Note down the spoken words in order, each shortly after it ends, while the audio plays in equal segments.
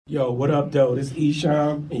Yo, what up, though? This is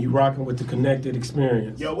Esham, and you rocking with the Connected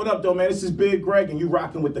Experience. Yo, what up, though, man? This is Big Greg, and you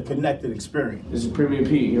rocking with the Connected Experience. This is Premier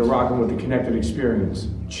Pete, and you're rocking with the Connected Experience.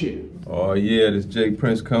 Chill. Oh yeah, this Jake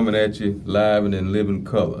Prince coming at you live and in living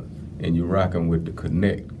color, and you're rocking with the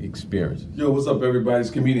Connect Experience. Yo, what's up, everybody? It's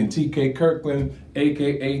comedian TK Kirkland,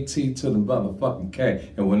 aka T to the motherfucking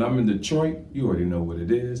K. And when I'm in Detroit, you already know what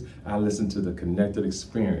it is. I listen to the Connected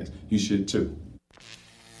Experience. You should too.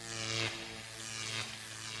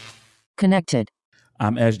 Connected.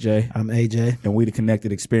 I'm SJ. I'm AJ. And we the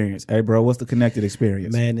Connected Experience. Hey, bro, what's the Connected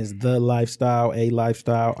Experience? Man, it's the lifestyle, a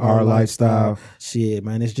lifestyle, our lifestyle. Shit,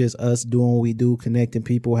 man, it's just us doing what we do, connecting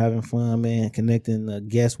people, having fun, man, connecting the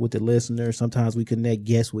guests with the listeners. Sometimes we connect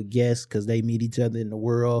guests with guests because they meet each other in the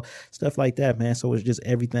world, stuff like that, man. So it's just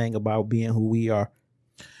everything about being who we are.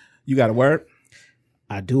 You got a word?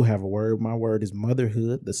 I do have a word. My word is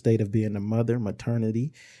motherhood, the state of being a mother,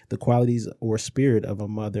 maternity, the qualities or spirit of a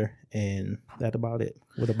mother, and that about it.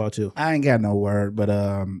 What about you? I ain't got no word, but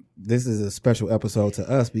this is a special episode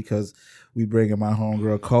to us because we bringing my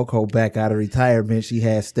homegirl Koko back out of retirement. She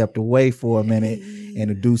has stepped away for a minute, and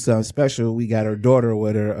to do something special, we got her daughter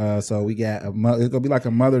with her. So we got it's gonna be like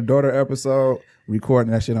a mother-daughter episode.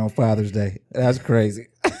 Recording that shit on Father's Day. That's crazy.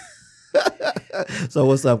 So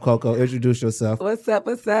what's up, Koko? Introduce yourself. What's up?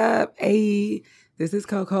 What's up? Hey, this is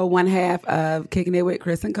Koko, one half of Kicking It with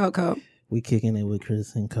Chris and Koko. We kicking it with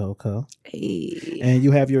Chris and Koko. Hey. And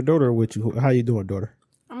you have your daughter with you. How you doing, daughter?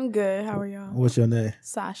 I'm good. How are y'all? What's your name?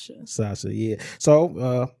 Sasha. Sasha, yeah.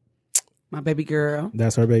 So, my baby girl.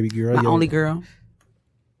 That's her baby girl. My only girl.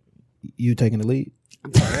 You taking the lead?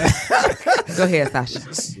 I'm sorry. Go ahead,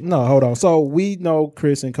 Sasha. No, hold on. So we know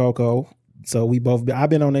Chris and Koko. So we both, I've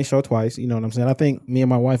been on their show twice, you know what I'm saying? I think me and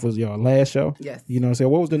my wife was y'all last show. Yes. You know what I'm saying?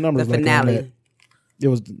 What was the numbers the like finale. on that?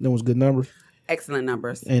 It was good numbers? Excellent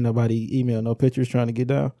numbers. Ain't nobody email no pictures trying to get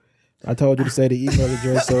down? I told you to say the email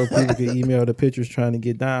address so people can email the pictures trying to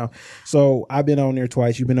get down. So I've been on there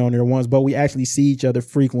twice. You've been on there once, but we actually see each other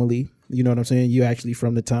frequently. You know what I'm saying? You actually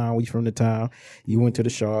from the town. We from the town. You went to the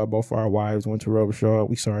show. Both our wives went to Rover Shaw.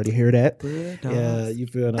 We sorry to hear that. Yeah, you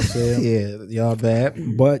feel what I'm saying? Yeah, y'all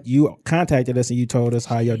bad. But you contacted us and you told us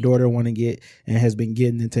how your daughter want to get and has been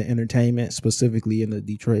getting into entertainment, specifically in the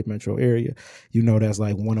Detroit metro area. You know that's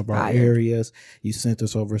like one of our areas. You sent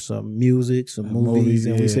us over some music, some movies,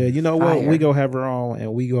 and we said, you know what? We go have her on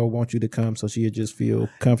and we go want you to come so she'll just feel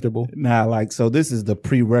comfortable. Nah, like, so this is the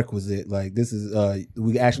prerequisite. Like, this is,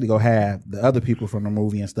 we actually go have the other people from the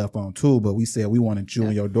movie and stuff on too, but we said we wanted you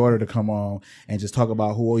and your daughter to come on and just talk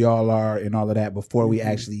about who y'all are and all of that before we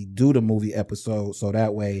actually do the movie episode, so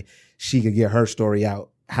that way she could get her story out,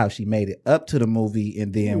 how she made it up to the movie,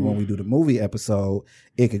 and then when we do the movie episode,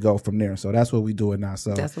 it could go from there. So that's what we doing now.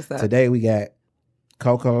 So today we got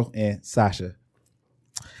Koko and Sasha.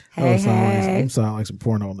 Hey, I'm sounding like some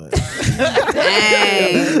porno nuts.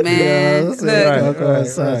 Dang, man.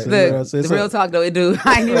 The real talk, though, it do.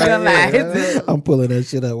 I ain't even gonna lie. I'm pulling that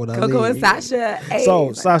shit up when I leave. Koko and Sasha. Hey,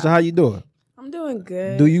 so, Sasha, how you doing? I'm doing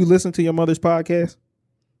good. Do you listen to your mother's podcast?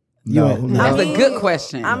 No. That's a good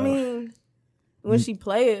question. I mean, when she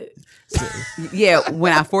play it. Yeah,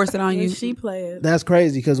 when I force it on you. She play it. That's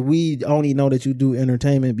crazy because we only know that you do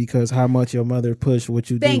entertainment because how much your mother pushed what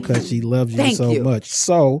you do because she loves you so much.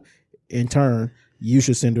 So, in turn, you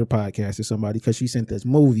should send her podcast to somebody because she sent us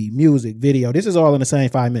movie, music, video. This is all in the same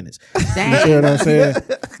 5 minutes. Dang. You see what I'm saying?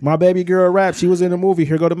 My baby girl rap, she was in the movie.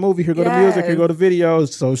 Here go the movie, here go the music, here go the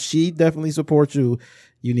videos. So she definitely supports you.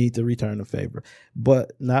 You need to return the favor.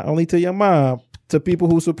 But not only to your mom, to people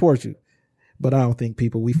who support you. But I don't think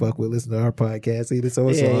people we fuck with listen to our podcast either. So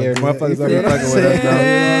it's all motherfuckers are fucking with us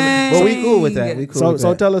though. But we cool with that. We cool with that.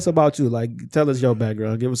 So tell us about you. Like, tell us your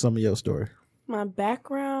background. Give us some of your story. My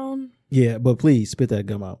background? Yeah, but please spit that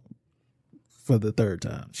gum out for the third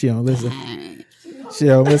time. She don't listen. She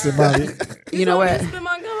don't listen, mommy. You know what? Spit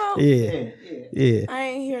my gum out? Yeah. I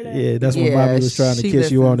ain't hear that. Yeah, that's when mommy was trying to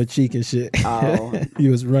kiss you on the cheek and shit. Oh.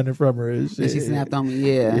 You was running from her and shit. And she snapped on me,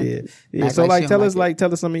 yeah. So tell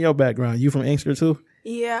us some of your background. You from Inkster too?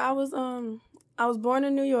 Yeah, I was born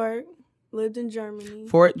in New York, lived in Germany.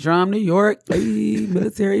 Fort Drum, New York,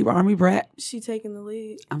 military army brat. She taking the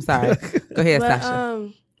lead. I'm sorry. Go ahead, Sasha.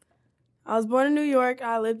 I was born in New York.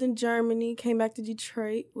 I lived in Germany, came back to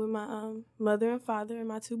Detroit with my mother and father and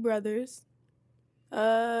my 2 brothers.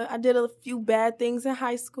 I did a few bad things in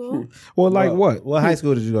high school. Well, like what? What high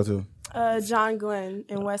school did you go to? John Glenn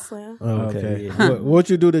in Westland. Okay. What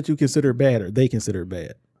you do that you consider bad or they consider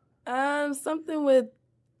bad? Something with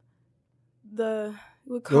cars.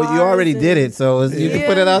 Well, you already did it, so you can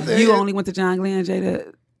put it out there. You only went to John Glenn,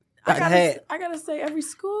 Jada? I gotta say every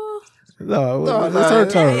school. No, it's her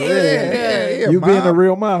turn. Yeah. You being a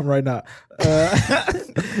real mom right now.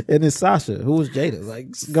 And it's Sasha. Who was Jada? Like,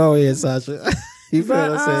 go ahead, Sasha. You feel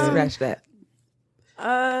what I'm saying? Scratch that.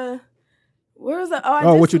 Where was that?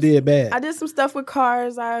 What you did bad. I did some stuff with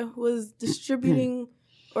cars. I was distributing,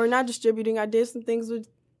 or not distributing. I did some things with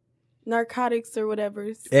narcotics or whatever.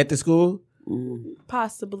 At the school?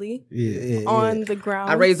 Possibly. Yeah. On the ground.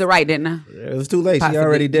 I raised it right, didn't I? It was too late. Possibly. She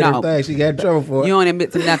already did her thing. She got in trouble for it. You don't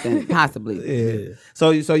admit to nothing. Possibly. Yeah. So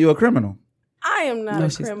you a criminal? I am not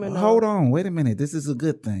a criminal. Hold on. Wait a minute. This is a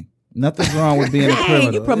good thing. Nothing's wrong with being a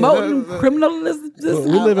criminal. You promoting criminalism?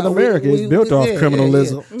 We live in America. It's built off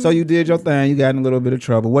criminalism. Yeah. So you did your thing. You got in a little bit of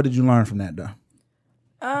trouble. What did you learn from that, though?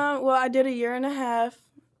 Well, I did a year and a half,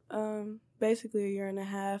 basically a year and a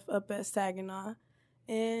half up at Saginaw,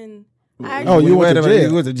 and you went to jail.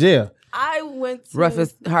 You went to jail. I went to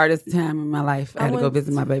roughest, hardest time in my life. I had to go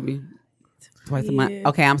visit my baby twice a month.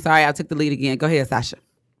 Okay, I'm sorry. I took the lead again. Go ahead, Sasha.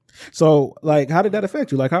 So, like, how did that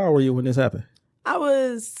affect you? Like, how old were you when this happened? I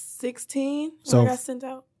was 16 when I got sent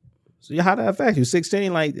out. So how did that affect you?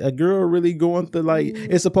 16, like a girl really going through, like,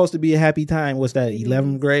 it's supposed to be a happy time. What's that,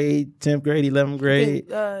 11th grade, 10th grade, 11th grade?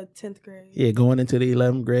 10th grade. Yeah, going into the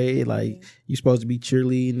 11th grade. Like, you're supposed to be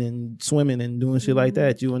cheerleading and swimming and doing shit like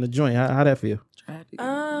that. You in the joint. How that feel?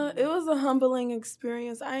 It was a humbling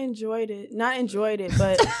experience. I enjoyed it. Not enjoyed it,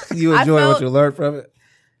 but you enjoyed what you learned from it?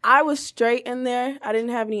 I was straight in there. I didn't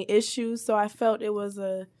have any issues, so I felt it was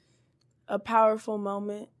a powerful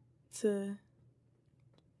moment to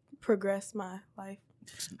progress my life.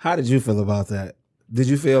 How did you feel about that? Did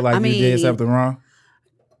you feel like you did something wrong?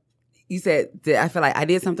 You said, I feel like I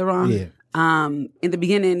did something wrong? Yeah. In the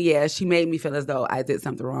beginning, yeah, she made me feel as though I did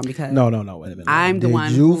something wrong because No, wait a minute. I'm the one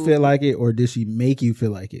Did you who feel like it, or did she make you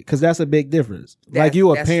feel like it? Because that's a big difference. Like,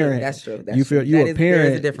 you a parent. That's true. You feel you a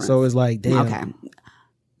parent, so it's like, damn. Okay.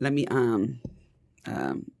 Let me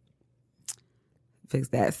fix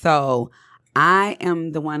that. So I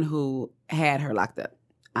am the one who had her locked up.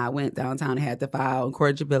 I went downtown and had to file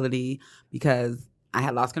incorrigibility because I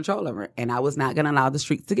had lost control of her, and I was not going to allow the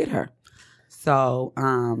streets to get her. So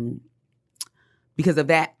because of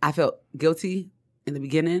that, I felt guilty in the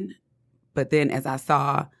beginning. But then as I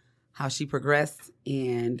saw how she progressed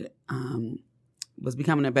and was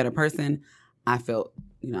becoming a better person, I felt,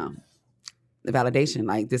 the validation.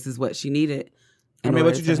 Like, this is what she needed.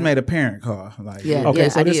 But you just made a parent call. Like, yeah, okay,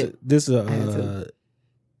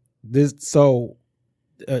 so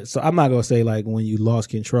so I'm not gonna say like when you lost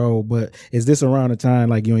control, but is this around the time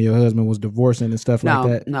like you and your husband was divorcing and stuff like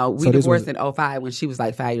that? No, we divorced in 2005 when she was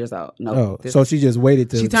like 5 years old. No, so she just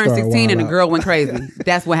waited till she turned 16 and the girl went crazy.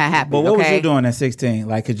 That's what had happened. But what was you doing at 16?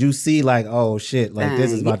 Like, could you see like, oh shit, like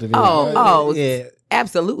this is about to be? Yeah.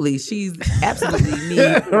 Absolutely. She's absolutely me.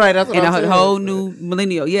 Right, that's what in I'm a saying. whole new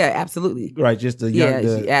millennial. Yeah, absolutely. Right, just the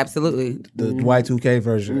young, absolutely. The Y2K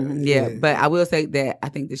version. Mm-hmm. Yeah, but I will say that I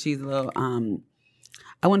think that she's a little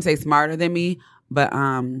I wouldn't say smarter than me, but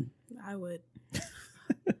I would.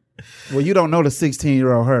 Well, you don't know the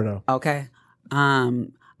 16-year-old her though. Okay. I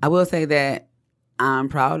will say that I'm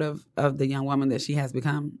proud of the young woman that she has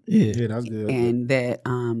become. Yeah, that's good. And that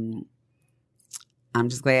I'm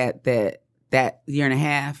just glad that year and a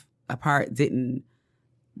half apart didn't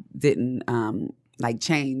like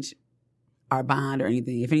change our bond or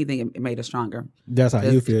anything. If anything, it made us stronger. That's how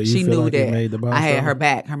you feel. She feel knew like that it made the bond I had stronger? her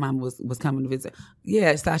back. Her mom was coming to visit.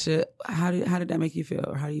 Yeah, Sasha, how did that make you feel?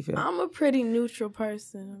 Or how do you feel? I'm a pretty neutral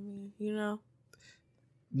person. I mean,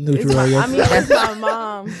 Neutral. That's my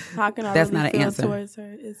mom. How can I That's really not an feel answer. towards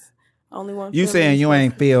her? It's only one. You saying you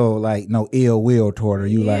ain't feel like no ill will toward her?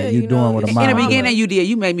 You you doing what a mom. In the beginning, you did.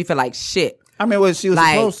 You made me feel like shit. I mean, what she was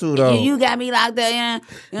like, supposed to though. You got me locked up.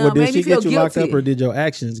 Well, did she get you guilty. locked up, or did your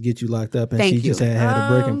actions get you locked up, and Thank she you. just had a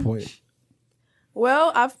breaking point?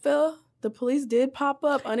 Well, I feel the police did pop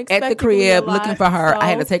up unexpectedly At the crib a lot, looking for her. so I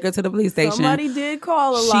had to take her to the police station. Somebody did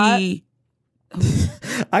call a lot.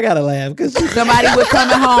 I gotta laugh because Somebody was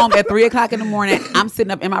coming home at 3:00 in the morning. I'm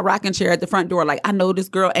sitting up in my rocking chair at the front door, like, I know this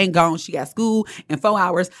girl ain't gone. She got school in 4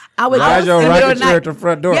 hours. I was Why's your in the middle rocking of the chair night. at the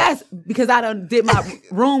front door? Yes, because I done did my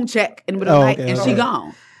room check in the middle of the night, and she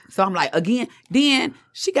gone. So I'm like, again. Then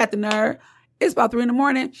she got the nerve. It's about 3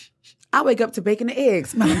 a.m. I wake up to baking the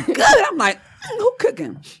eggs. My God, I'm like, who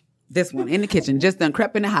cooking? This one in the kitchen, just done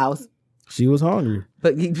crept in the house. She was hungry.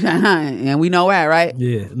 But and we know why, right?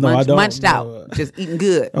 Yeah. No, I don't. Munched No. out, just eating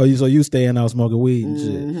good. Oh, so you staying out smoking weed and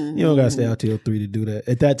shit. You don't got to stay out till 3 to do that.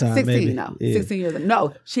 At that time, 16, maybe. no. Yeah. 16 years old.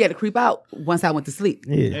 No, she had to creep out once I went to sleep.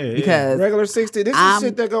 Yeah. Because regular 16. This is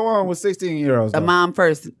shit that go on with 16-year-olds. a mom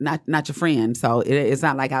first, not your friend. So it's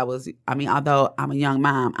not like I was, although I'm a young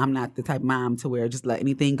mom, I'm not the type of mom to where just let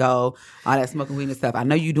anything go, all that smoking weed and stuff. I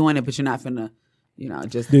know you're doing it, but you're not finna,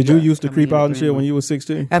 just. Did you used to come creep in out and and shit dream. when you was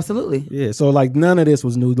 16? Absolutely. Yeah. So like none of this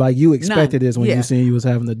was new. Like you expected None. this when Yeah. you seen you was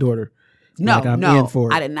having a daughter. No, Like, I'm no, in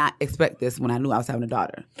for it. I did not expect this when I knew I was having a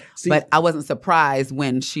daughter. See- but I wasn't surprised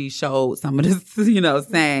when she showed some of this,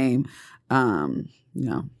 same,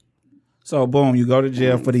 So boom, you go to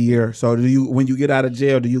jail for the year. So when you get out of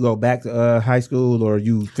jail, do you go back to high school or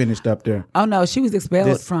you finished up there? Oh no, she was expelled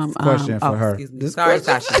This from. question for her. Excuse me. This Sorry,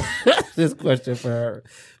 question- Sasha. This question for her.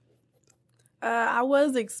 I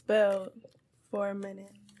was expelled for a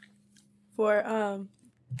minute. For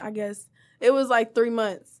I guess it was like 3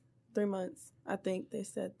 months. 3 months, I think they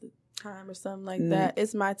said the time or something like that.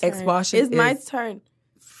 It's my turn. Expulsion It's my is turn.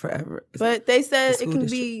 Forever. But they said the it school can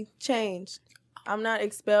district. be changed. I'm not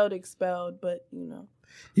expelled, but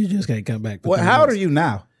You just can't come back. What? How old are you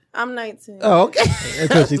now? I'm 19. Oh, okay.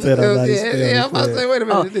 Because she said I'm not yeah, expelled. yeah, I'm about to say, wait a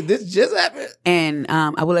minute. Did this just happen? And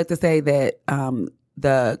I would like to say that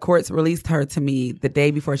the courts released her to me the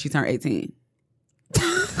day before she turned 18.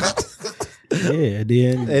 Yeah,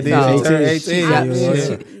 then And then she turned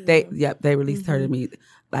 18. They released her to me.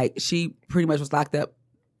 Like she pretty much was locked up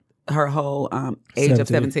her whole age of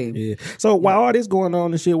 17. Yeah. So while all this going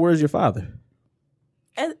on and shit, where's your father?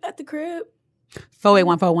 At the crib.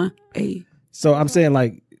 48141. Hey. So I'm saying,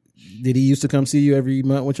 like, did he used to come see you every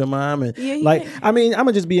month with your mom? And Yeah, like, yeah. I mean, I'm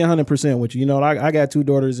gonna just be 100% with you. I got 2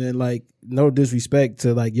 daughters, and like, no disrespect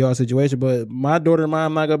to like your situation, but my daughter and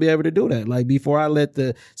mom not gonna be able to do that. Like, before I let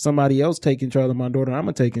somebody else take control of my daughter, I'm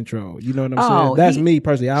gonna take control. You know what I'm saying? That's me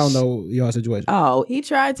personally. I don't know your situation. Oh, He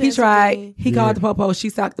tried to. he intervene. tried. He called the popo. She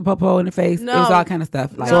socked the popo in the face. It was No. all kind of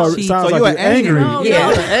stuff. Like So it she, sounds So like you you're were angry. No, yeah,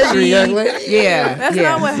 no. Angry young lady. yeah, That's yeah.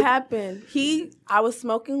 not what happened. I was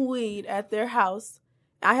smoking weed at their house.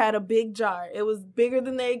 I had a big jar. It was bigger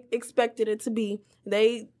than they expected it to be.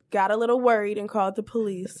 They got a little worried and called the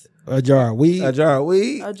police. A jar of weed. A jar of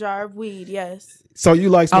weed. A jar of weed, yes. So you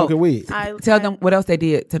like smoking Oh. weed? Tell them what else they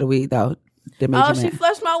did to the weed though. That made Oh, you she mad.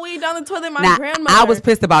 flushed my weed down the toilet. My Nah, grandmother. I was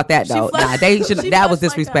pissed about that She though. flushed- Nah, they should. she That was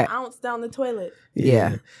flushed disrespect. Like an ounce down the toilet.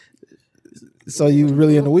 Yeah. So you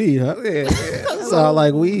really into weed, huh? Yeah. Sound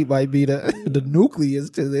like weed might be the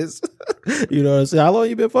nucleus to this. You know what I'm saying? How long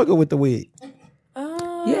you been fucking with the weed?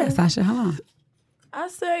 Yeah, Sasha, how long? I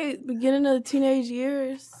say beginning of the teenage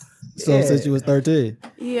years. So since you was 13.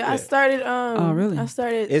 Yeah, I started. Oh, really? I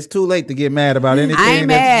started. It's too late to get mad about anything. I ain't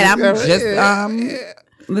mad. I'm that's-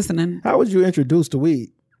 just listening. How was you introduced to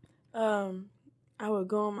weed? I would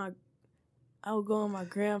go in my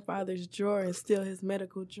grandfather's drawer and steal his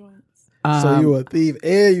medical joints. So you a thief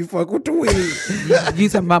and you fuck with the weed. You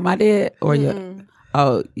talking about my dad or your?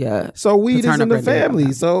 Oh yeah. So weed is Paternal in the granddad.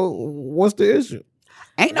 family. So what's the issue?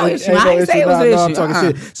 Ain't no issue. Ain't I no ain't say issue. it was No, an no, issue. I'm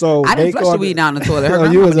talking shit. So I they didn't flush the called weed it- down the toilet. Her Oh,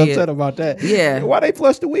 you was grandmama did. upset about that. Yeah. Why they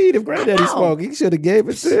flush the weed if granddaddy smoked? He should have gave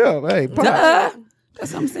it to him. Hey, pop. Duh.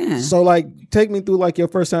 That's what I'm saying. So like, take me through like your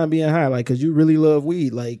first time being high, like, cause you really love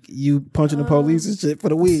weed, like you punching the police and shit for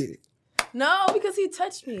the weed. No, because he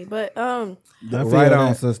touched me. But I feel Right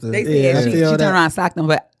on, that. sister. They Yeah, I said she feel turned that. around and socked them,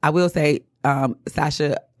 but I will say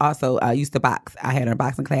Sasha also used to box. I had her in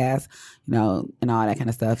boxing class, and all that kind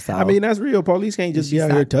of stuff. So I mean, that's real. Police can't just She be out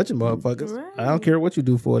here stopped. touching motherfuckers. Right. I don't care what you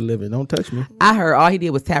do for a living. Don't touch me. I heard all he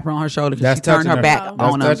did was tap her on her shoulder because That's she turned her touching back her.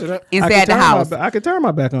 on That's him touching her. I can inside the turn my house. ba- I could turn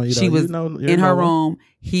my back on you. She though. was You know, in her room.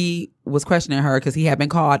 He was questioning her because he had been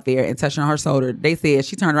called there and touching her shoulder. They said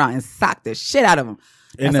she turned around and socked the shit out of him.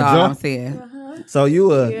 In That's the all jaw? I'm saying. So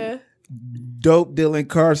you a yeah. dope dealing,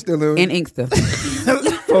 car stealing, In Inkster.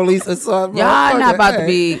 police assault? Y'all not about to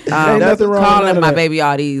be nothing wrong with none calling of my that. baby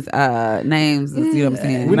all these names. You know what I'm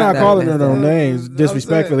saying? We're not That calling her messed no up. names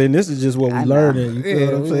disrespectfully, and this is just what we I know. learning. You feel Yeah,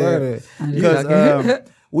 what I'm we saying? learned it. I just Because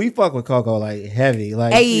talking. we fuck with Koko like heavy,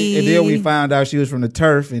 like, Ayy. and then we found out she was from the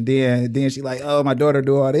turf, and then she like, oh, my daughter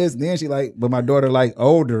do all this, and then she like, but my daughter like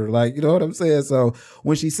older, like, you know what I'm saying? So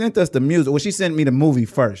when she sent us the music, well, she sent me the movie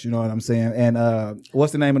first, you know what I'm saying? And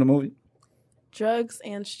what's the name of the movie? Drugs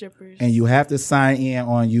and strippers. And you have to sign in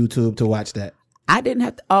on YouTube to watch that. I didn't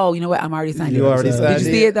have to. Oh, you know what? I'm already signed You in. already Did signed you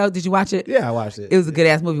in? see it though? Did you watch it? Yeah, I watched it. It was a good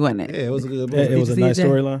ass movie, wasn't it? Yeah, it was a good Yeah, movie. it was a you see nice it, Jay?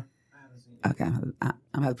 storyline. Okay, I'm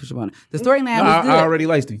gonna have to push you on it. The storyline No, was good. I already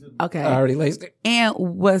laced him. Okay. I already laced it. And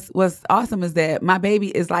what's awesome is that my baby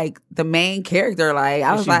is like the main character. Like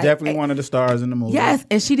I was She's like, definitely one of the stars in the movie. yes,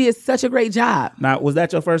 and she did such a great job. Now, was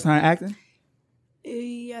that your first time acting?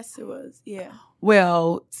 Yes, it was. Yeah.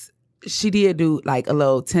 Well, she did do like a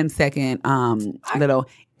little 10-second little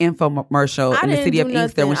infomercial I in the didn't city of do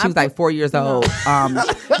Inkster when nothing. she was like 4 years old.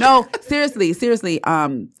 No, seriously.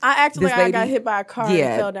 I actually This I got lady- hit by a car yeah,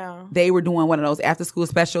 and fell down. They were doing one of those after school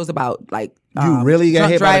specials about like You really got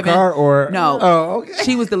drunk hit driving. by a car, or No. Oh, okay.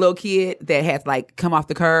 She was the little kid that had to like come off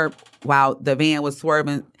the curb while the van was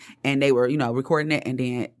swerving, and they were recording it, and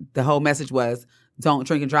then the whole message was don't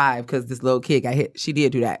drink and drive because this little kid got hit. She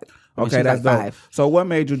did do that. When she Okay, was that's like dope. 5. So, what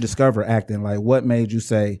made you discover acting? Like, what made you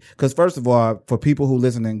say? Because first of all, for people who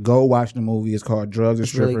listening, go watch the movie. It's called Drugs and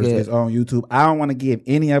It's really Strippers. good. It's on YouTube. I don't want to give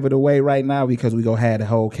any of it away right now because we go have the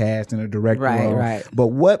whole cast and the director. Right, on. right. But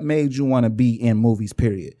what made you want to be in movies?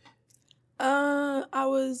 Period. I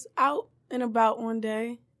was out and about one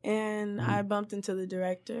day, and I bumped into the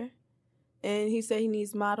director, and he said he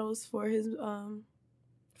needs models for his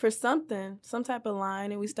for some type of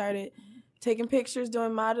line, and we started taking pictures,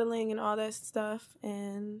 doing modeling, and all that stuff,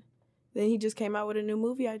 and then he just came out with a new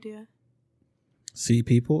movie idea. See,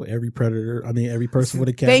 people, every person with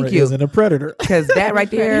a Thank camera you. isn't a predator. Because that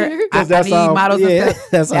right there, I That's need all- models yeah, and stuff.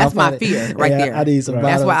 that's That's all my funny. fear right Yeah, there. I need some That's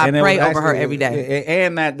models. why I And it pray was over her actually- every day.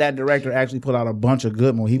 And that director actually put out a bunch of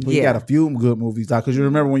good movies. He Yeah. got a few good movies out. Because you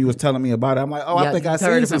remember when you was telling me about it, I'm like, oh, I Yeah, think I he's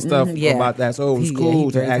heard seen of some him. stuff Yeah. about that. So it was Yeah, cool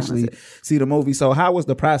he's to very actually talented. see the movie. So how was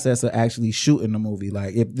the process of actually shooting the movie?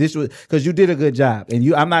 Like, if this was, because you did a good job, and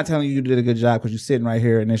I'm not telling you did a good job because you're sitting right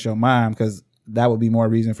here and it's your mom, because that would be more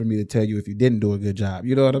reason for me to tell you if you didn't do a good job.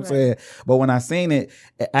 You know what I'm saying? But when I seen it,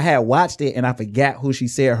 I had watched it and I forgot who she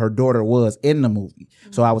said her daughter was in the movie.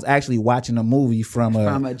 So I was actually watching the movie from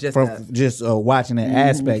just watching that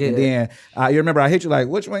aspect. And then you remember I hit you like,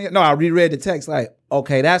 which one? No, I reread the text like,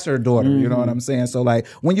 okay, that's her daughter. You know what I'm saying? So like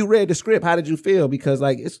when you read the script, how did you feel? Because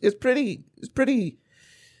like it's pretty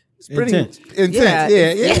Intense.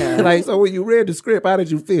 Yeah. Like, so when you read the script, how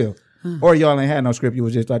did you feel? Or y'all ain't had no script, you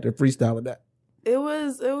was just like the freestyle with that. It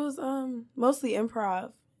was mostly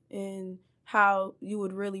improv and how you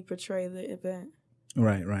would really portray the event.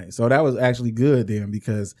 Right. So that was actually good then,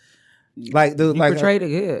 because like You portrayed it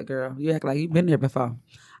good, girl. You act like you've been there before.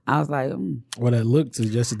 I was like, What that look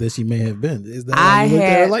suggested that she may have been. Is that I why you looked at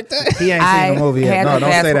her had- like that? he ain't seen the movie yet. had No, to don't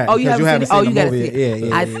fast say that. forward. Oh, you because haven't seen it? Oh, seen you the gotta movie see yet.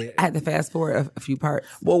 it. Yeah. I had to fast forward a few parts.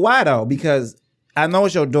 Well, why though? Because I know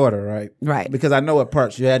it's your daughter, right? Right. Because I know what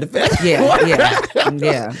parts you had to fast.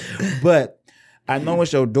 Yeah. But I know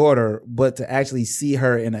it's your daughter, but to actually see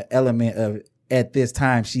her in an element of at this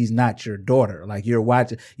time, she's not your daughter. Like you're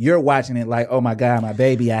watching it like, oh my God, my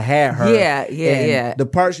baby, I had her. Yeah. The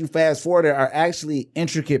parts you fast forwarded are actually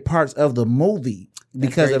intricate parts of the movie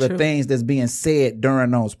because very of the true. things that's being said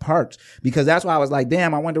during those parts. Because that's why I was like,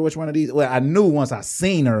 damn, I wonder which one of these. Well, I knew once I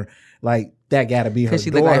seen her, like that got to be her daughter. Because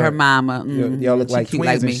she looked like her mama. Y'all look She like cute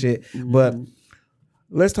twins like and me. shit. But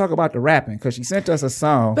let's talk about the rapping, because she sent us a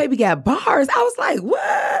song. Baby got bars. I was like,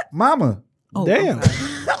 what? Mama. Oh, Damn.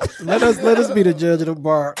 let us be the judge of the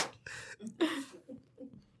bar.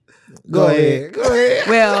 Go ahead.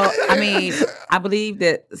 Well, I mean, I believe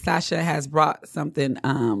that Sasha has brought something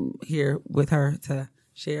here with her to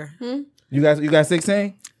share. You got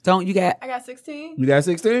 16? Don't you got I got 16 You got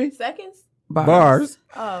 16? seconds. Bars.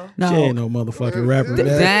 Oh, No. She ain't no motherfucking rapper.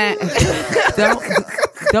 Man.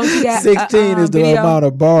 Don't you got 16 is the video? amount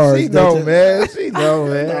of bars. She that know, you- man. She know,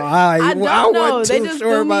 man. No, I don't know. wasn't They too just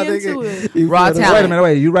sure threw me about into nigga. it. You Raw feel the- talent.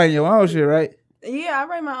 Wait. You writing your own shit, right? Yeah, I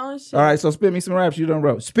write my own shit. All right, so spit me some raps you done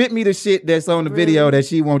wrote. Spit me the shit that's on the video that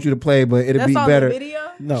she wants you to play, but it'll That's be on better. the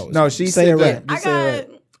video. No, she say said it that. right. Just say it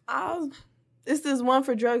right. It's this one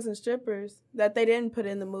for drugs and strippers that they didn't put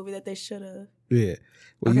in the movie that they should have. Yeah.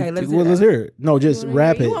 Well, Okay, let's hear let's that. hear it. No, just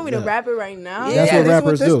rap it. You want me to rap it right now? That's what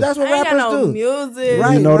rappers do. That's what I ain't got rappers no do. music.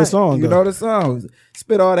 Right. You know the song, You though. know the songs.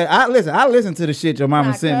 Spit all that. I listen to the shit your mama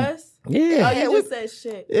Not sent me. cuss? Yeah. Oh, you just said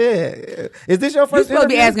shit. Yeah. Is this your You first supposed to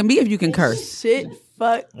be interview? asking me if you can curse. Shit,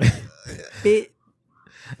 fuck, bitch,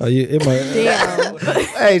 Oh, yeah, it might. damn.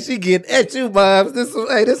 Hey, she getting at you, Bobs. This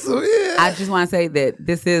yeah. I just want to say that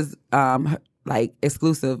this is like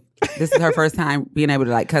exclusive. This is her first time being able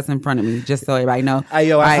to like cuss in front of me, just so everybody know. Hey,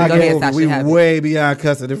 yo, All I right, go saw ahead, the Sasha. movie. We have it. way beyond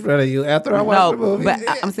cussing in front of you. After I watched the No, movie. but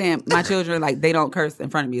I'm saying my children like they don't curse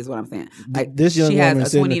in front of me is what I'm saying. Like This young she woman has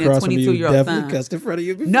a sitting 20 to across from 22 you year old definitely son. cussed in front of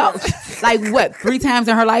you before. No, like what 3 times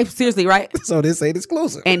in her life? Seriously, right? So this ain't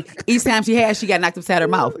exclusive. And each time she has, she got knocked upside her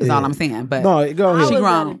mouth. Is all I'm saying. But No, go I ahead. was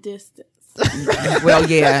grown. at a distance. Well,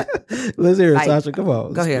 yeah. Let's hear it, Like, Sasha. Come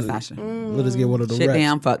on. Go ahead, Sasha. Let us get one of the Shit, reps.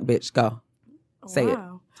 damn, fuck, bitch. Go. Say it.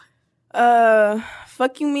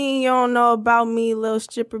 Fuck you mean you don't know about me, little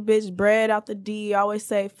stripper bitch, bread out the D. Always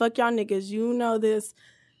say, fuck y'all niggas, you know this.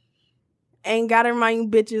 Ain't gotta remind you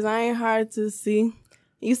bitches, I ain't hard to see.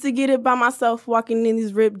 Used to get it by myself, walking in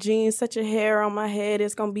these ripped jeans. Such a hair on my head,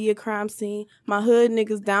 it's gonna be a crime scene. My hood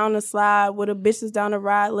niggas down the slide, with the bitches down the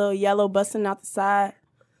ride, little yellow busting out the side.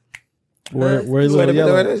 Where's Wait a Little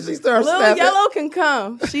Yellow? minute, she starts Little snapping. yellow can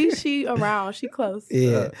come. She around, she close.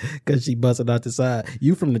 Yeah, because she busted out the side.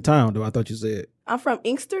 You from the town, though, I thought you said. I'm from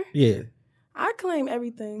Inkster. Yeah. I claim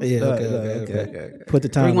everything. Yeah, okay. Put the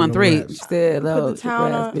town on the 313. raps. She said, Put the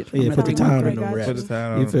town on. bitch. Yeah, put the town on the Got raps. you. Put the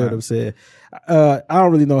town on You the feel what map. I'm saying? I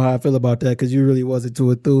don't really know how I feel about that because you really wasn't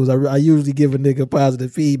too enthused. I usually give a nigga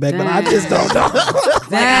positive feedback, but I just don't know.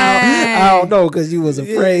 I don't know because you was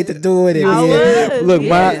afraid to do it. And I was. Look,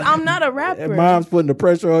 Yes, I'm not a rapper. mom's putting the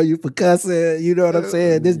pressure on you for cussing. You know what I'm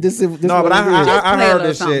saying? This No, what but it is. I play a heard little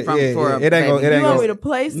this shit. something Yeah, for yeah. a It ain't gonna. It baby. ain't You want me gonna. to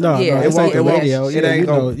play some? No, Yeah, no, it's it like the won't- radio. It ain't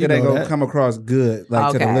gonna that. come across good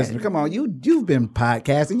like to the Okay. listener. Come on, you've been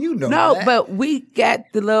podcasting, you know. No, that. but we got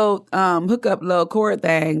the little hookup little cord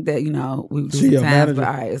thing that, we do She your sometimes. manager? But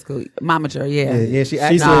all right, it's cool. Momager, yeah. yeah, she She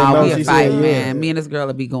actually. said Nah, no, we she a fight, said yeah. man. Me and this girl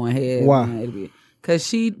will be going head. Why? Because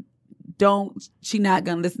she not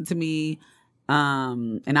gonna listen to me,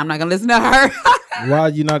 and I'm not gonna listen to her. Why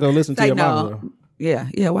you not gonna listen to Like, your no. mama? Though?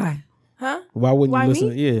 Yeah, why? Huh? Why wouldn't Why you listen?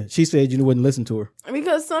 me? Yeah, she said you wouldn't listen to her.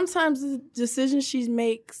 Because sometimes the decision she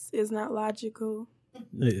makes is not logical.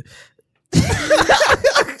 Yeah.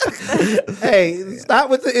 Hey, stop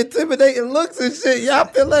with the intimidating looks and shit. Y'all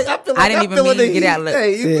feel like I didn't I'm even feeling mean the to get heat. that look.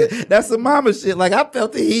 Hey, that's some mama shit. Like I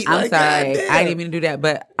felt the heat. I'm like, sorry, goddamn. I didn't mean to do that.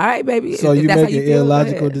 But all right, baby. So if you that's how making feel, go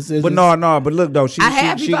illogical ahead. decisions? But no. But look though, she I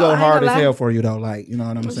have she people, go I ain't hard gonna as lie. hell for you though. Like you know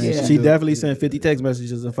what I'm saying. Yeah. She definitely sent 50 text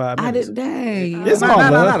messages in 5 I minutes. didn't. Dang. It's not, all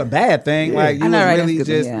not, love. not a bad thing. Like you I know, was right? really That's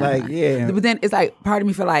good, just like yeah. But then it's like part of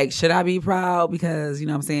me feel like, should I be proud? Because you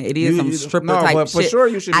know what I'm saying, it is some stripper no, type but for shit. sure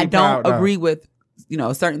you should be I don't proud, though. agree with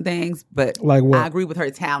certain things, but Like what? I agree with her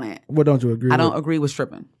talent. What don't you agree I with? don't agree with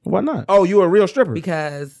stripping Why not? Oh, you a real stripper?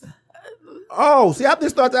 because Oh, see, I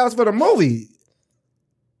just thought that was for the movie.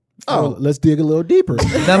 Oh, Oh, let's dig a little deeper.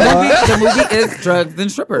 the movie is drugs and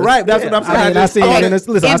strippers. right. That's what I'm saying. I mean, I just seen thought Menace,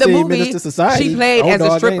 listen, I In the seen movie, Menace to Society. she played Old as a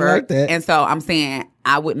dog ain't stripper, like that. and so I'm saying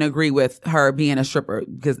I wouldn't agree with her being a stripper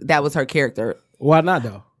because that was her character. Why not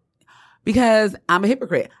though? Because I'm a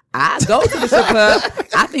hypocrite. I go to the strip club.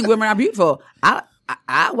 I think women are beautiful.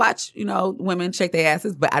 I watch, women shake their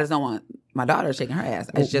asses, but I just don't want my daughter shaking her ass.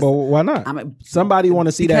 It's just But why not? Somebody want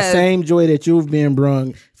to see that because- same joy that you've been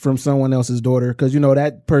brung from someone else's daughter, because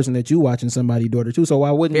that person that you watching somebody's daughter too. So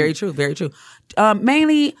why wouldn't very true, very true.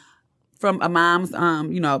 Mainly from a mom's,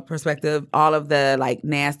 perspective, all of the like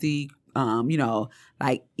nasty,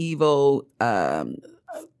 like evil,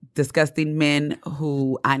 disgusting men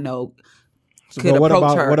who I know could But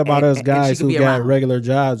approach her. what about us and she guys could who be got around. regular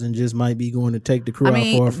jobs and just might be going to take the crew I out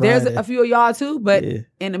mean, for a Friday? there's a few of y'all too, but Yeah.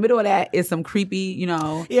 in the middle of that is some creepy,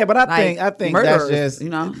 Yeah, but I like, think murderers, that's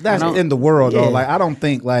just I that's don't- in the world Yeah. though. Like I don't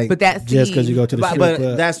think like But that's just because you go to the strip but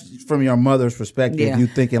club. that's from your mother's perspective. Yeah. You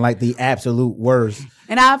thinking like the absolute worst.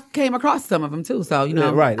 and I've came across some of them too. So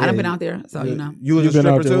Yeah, right, I done yeah. been out there. So You was You've a been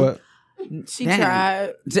out stripper there too. what? She Damn.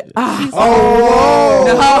 tried. Oh,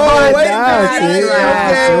 No, wait a that's minute. it.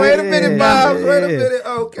 Okay, wait a minute, Yeah. Bob. Wait a Yeah. minute.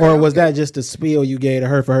 Okay. Or was that just a spiel you gave to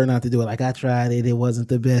her for her not to do it? Like, I tried it. It wasn't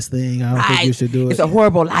the best thing. I don't think you should do it. It's a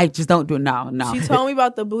horrible life. Just don't do it. No. She told me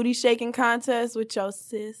about the booty shaking contest with your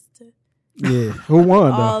sister. Yeah. Who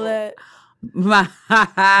won, All though?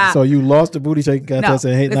 that. So you lost the booty shaking contest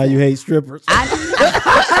No, and now listen. you hate strippers.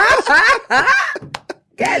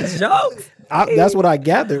 Got jokes. That's what I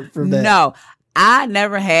gathered from that. No, I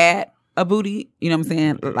never had a booty. You know what I'm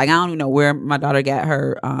saying? Like, I don't even know where my daughter got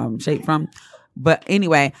her shape from. But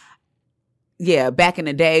anyway, yeah, back in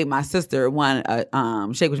the day, my sister won a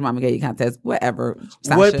Shake What Your Mama Gave You contest. Whatever.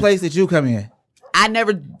 Sasha. What place did you come in? I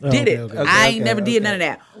never did it. okay, I ain't never did none of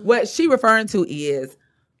that. What she referring to is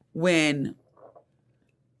when,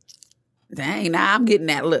 dang, now I'm getting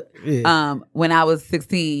that look. Yeah. When I was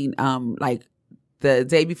 16, like the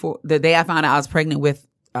day I found out I was pregnant with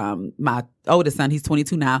my oldest son, he's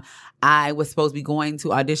 22 now. I was supposed to be going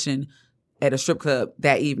to audition at a strip club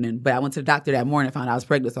that evening, but I went to the doctor that morning and found out I was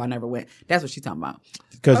pregnant, so I never went. That's what she's talking about.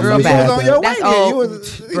 Because Girl, You back. was on your way. That's Then. all-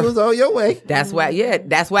 You was on your way.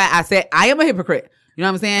 That's why I said I am a hypocrite You know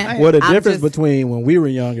what I'm saying? Well, the I'm difference just- between when we were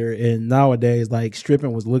younger and nowadays, like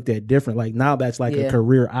stripping was looked at different. Like now, that's like a Yeah.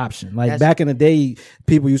 career option. Like That's- back in the day,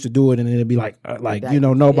 people used to do it, and then it'd be like That- you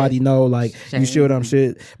know, nobody yeah. know, like Shame. you should, I'm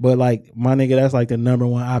shit. But like my nigga, that's like the number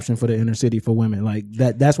one option for the inner city for women. Like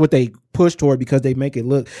that's what they push toward because they make it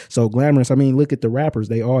look so glamorous. I mean, look at the rappers;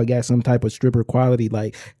 they all got some type of stripper quality.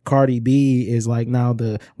 Like Cardi B is like now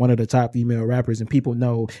one of the top female rappers, and people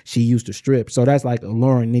know she used to strip. So that's like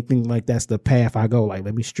alluring. They think like that's the path I go. Like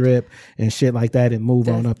let me strip and shit like that and move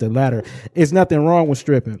on up the ladder. It's nothing wrong with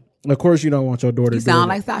stripping. Of course, you don't want your daughter. You sound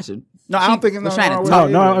like Sasha. No, I don't think it's was nothing trying wrong to with talk.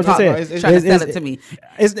 it. No, I'm just saying. Trying to sell it to me.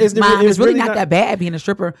 It's Mom, it's really not not that bad being a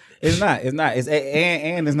stripper. It's not.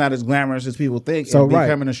 And it's not as glamorous as people think. So, and right.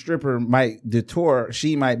 becoming a stripper might detour.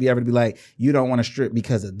 She might be able to be like, you don't want to strip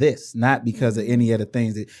because of this, not because of any other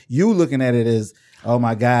things. That you looking at it as, oh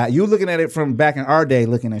my God, you looking at it from back in our day,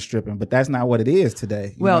 looking at stripping, but that's not what it is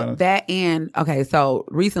today. You know Well, that and okay, so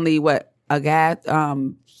recently, what a guy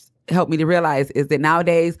helped me to realize is that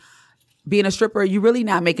nowadays, being a stripper, you really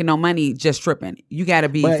not making no money just stripping. You got to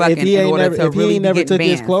be But fucking if he in ain't order never, to if he really ain't be never getting took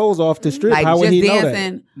his bands. clothes off to strip, Like, how would just he know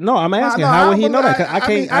dancing. that? No, I'm asking, No, how would I he know that? 'Cause I know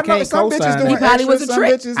can't some bitches co-sign doing that. He probably was extra, a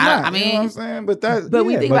trick. Some bitches I not. mean, you know what I'm saying? But that, But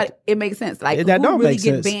we yeah, think but- about it, it makes sense. Like, That who don't really make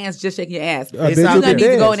get sense. bands just shaking your ass? A You're bitch gonna who need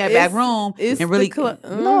can to go in dance. that back room It's and really.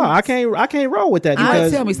 No, I can't roll with that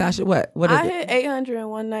because Tell me, Sasha, what is I it? hit 800 in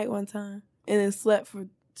one night one time, and then slept for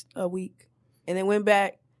a week, and then went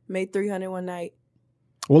back, made 300 one night.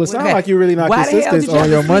 well, it sounds Okay. like you're really not Why the hell consistent did you on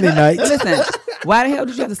have your to money sleep? night. Listen, why the hell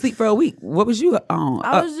did you have to sleep for a week? What was you on?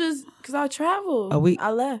 I was just because I traveled. A week?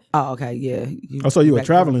 I left. Oh, okay, yeah. Oh, so you a back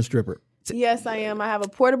traveling stripper? Yes, I am. I have a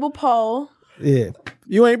portable pole. Yeah,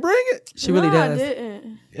 you ain't bring it. She really No, does. I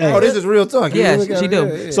didn't. Hey, Oh, this is real talk. You Yeah, really she gotta- do.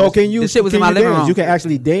 yeah, yeah. So can you? The shit was can in my you living dance? room. You can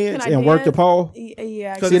actually dance Can I and work the dance? pole.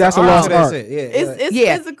 Yeah. 'Cause See, it's that's a an lost art. art. That's it. Yeah, It's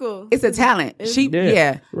Yeah. physical. It's a talent. She,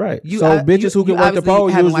 yeah. Right. You- so bitches who you can work the obviously pole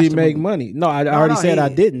haven't usually watched the make movie. money. No, I already said I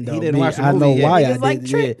didn't. Though. he didn't Me, watch the I know movie yet. why Niggas I like did.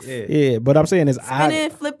 tricks. Yeah, but I'm saying is Spinning,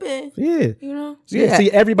 flipping. Yeah. You know. Yeah,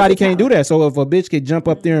 see, everybody It's a can't do that. So if a bitch could jump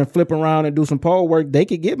up there and flip around and do some pole work, they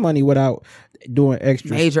could get money without doing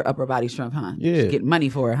extra. Major upper body strength, huh? Yeah. She get money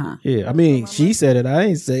for it, huh? Yeah, I mean, she said it. I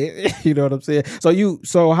ain't say it. You know what I'm saying?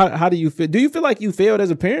 So how do you feel? Do you feel like you failed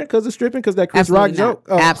as a parent because of stripping? Because that Chris Absolutely Rock not. joke?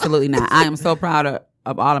 Oh. Absolutely not. I am so proud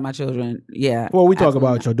of all of my children. Yeah. Well, we talk absolutely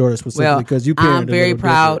about not. your daughter specifically Well, because you. I'm parent a very little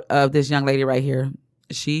proud different. of this young lady right here.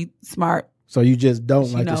 She smart. So you just don't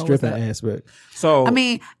She like the knows stripping that. aspect. So I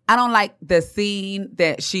mean, I don't like the scene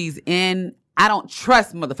that she's in. I don't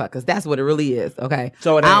trust motherfuckers. That's what it really is. Okay.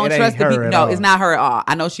 So it I ain't- don't it ain't trust the her people. at No, all. it's not her at all.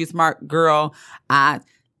 I know she's a smart girl. I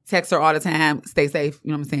text her all the time. Stay safe.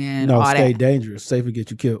 You know what I'm saying? No, all stay that. dangerous. Safe to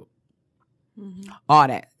get you killed. All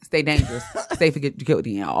that. Stay dangerous. Stay forget you killed at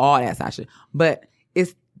the end. All that, Sasha. But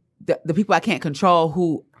it's the people I can't control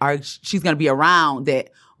who are she's gonna be around that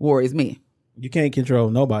worries me. You can't control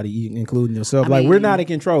nobody, including yourself. I Like we're mean- not in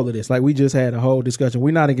control of this. Like we just had a whole discussion.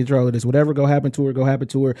 We're not in control of this. Whatever go happen to her, go happen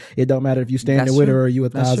to her. It don't matter if you standing That's with true. her or you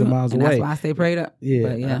That's 1,000 true. miles And away. that's why I stay prayed up. Yeah,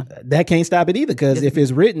 But yeah. that can't stop it either. Because if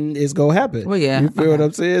it's written, it's gonna happen. Well, yeah. You feel what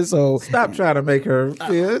I'm saying? So stop trying to make her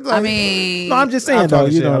feel. It's like, I mean, no, I'm just saying I'm though.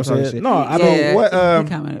 talking You shit, know what I'm I'm talking saying? shit. No, I Yeah. don't. what? he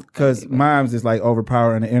coming- Because mom's is like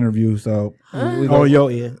overpowering the interview. So we Oh, yo,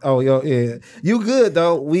 yeah. Oh, yo, yeah. You good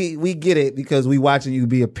though. We get it because we watching you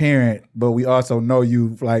be a parent, but we also know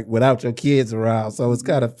you like without your kids around. So it's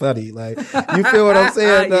kind of funny. Like you feel what I'm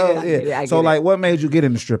saying though? Yeah, I get it, I So get it. like, what made you get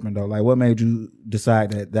into stripping though? Like, what made you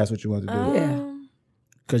decide that that's what you want to do? Yeah.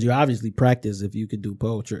 Because you obviously practice if you could do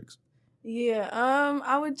pole tricks. Yeah.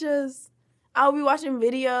 I would be watching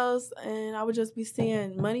videos and I would just be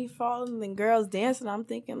seeing money falling and girls dancing. I'm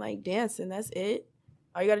thinking like dancing, that's it.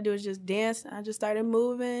 All you gotta do is just dance. And I just started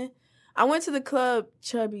moving. I went to the club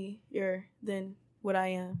chubbier than what I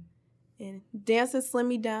am. And dancing slimmed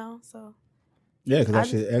me down. So Yeah, because that I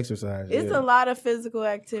shit exercise. it's yeah. a lot of physical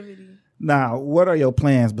activity. Now, what are your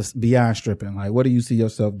plans beyond stripping? Like, what do you see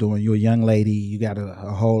yourself doing? You're a young lady. You got a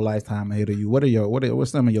whole lifetime ahead of you.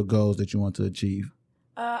 What's some of your goals that you want to achieve?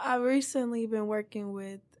 I've recently been working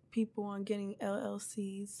with people on getting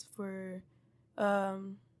LLCs for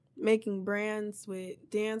making brands with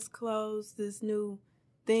dance clothes. This new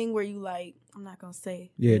thing where you like, I'm not gonna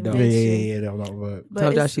say. Yeah, the don't. invention, But But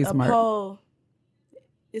Told y'all it's she's a smart. pole.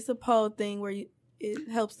 It's a pole thing where it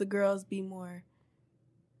helps the girls be more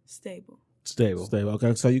stable. Stable.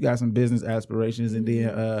 Okay, so you got some business aspirations, and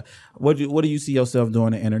then what do you see yourself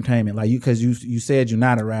doing in entertainment? Like because you said you're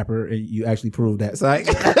not a rapper, and you actually proved that. So like,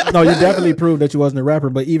 No, you definitely proved that you wasn't a rapper,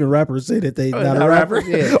 but even rappers say that they not a not rapper. rappers,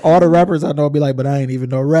 yeah. All the rappers I know be like, but I ain't even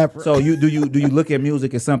no rapper. so do you look at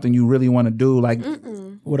music as something you really want to do? Like,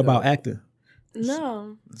 what about acting?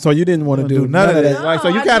 No. So you didn't want to do none of that. No, Like, so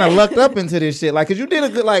you I kind of didn't. lucked up into this shit. Like, cause you did a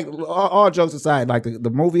good, like, all jokes aside, like the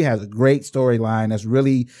movie has a great storyline that's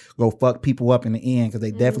really go fuck people up in the end, cause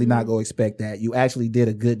they definitely not go expect that. You actually did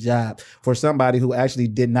a good job for somebody who actually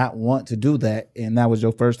did not want to do that, and that was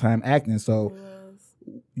your first time acting. So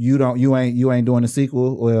you ain't doing a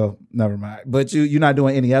sequel. Well, never mind. But you're not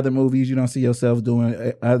doing any other movies. You don't see yourself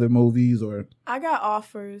doing other movies, or I got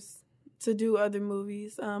offers to do other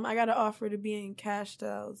movies. I got an offer to be in Cash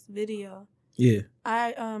Doll's video. Yeah.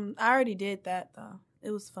 I already did that though. It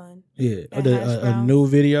was fun. Yeah. At Hash A Browns. new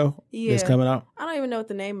video that's Yeah. coming out. I don't even know what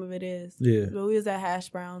the name of it is. Yeah. But we was at Hash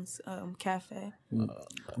Brown's cafe.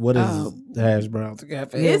 what is Hash Brown's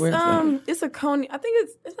Cafe? Yeah, It's where's that? it's a Coney. I think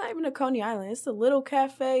it's not even a Coney Island. It's a little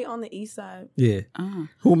cafe on the east side. Yeah. Oh.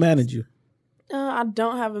 Who managed you? I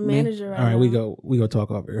don't have a manager right All right, now. we go talk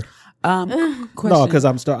off air. Question. No, because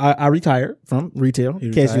I retired from retail.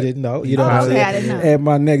 In case you retired? didn't know, you know Oh, what I'm okay, saying. I didn't know. And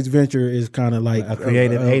my next venture is kind of like A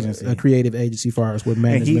creative agency. a creative agency, far as with And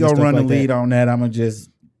management. he gonna stuff run like the lead that. on that. I'm gonna just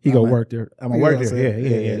He gonna work there. I'm gonna You work know what I'm there.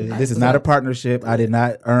 saying? Yeah. This is not a partnership. I did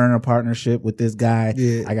not earn a partnership with this guy.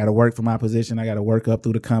 Yeah. I got to work for my position. I got to work up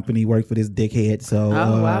through the company, work for this dickhead. So,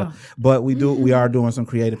 wow. But we are doing some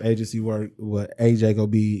creative agency work. What AJ gonna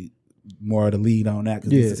be more of the lead on that because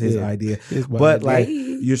this is his idea. It's my But idea. like,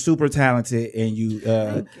 you're super talented, and you.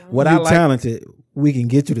 What you I like. talented. We can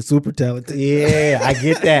get you the super talented. Yeah, I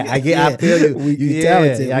get that. I Yeah. feel you. You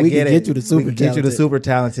talented. I We get can it. get you the super We can get you the talented. super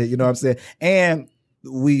talented. You know what I'm saying? And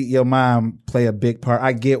your mom play a big part.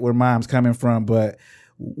 I get where mom's coming from, but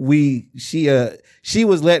she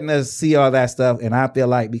was letting us see all that stuff, and I feel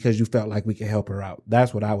like because you felt like we could help her out.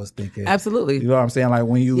 That's what I was thinking. Absolutely. You know what I'm saying? Like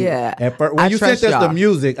when you at first, when I you sent trust us the y'all.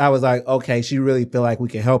 music, I was like, okay, she really feel like we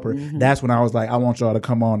can help her. Mm-hmm. That's when I was like, I want y'all to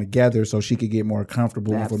come on together so she could get more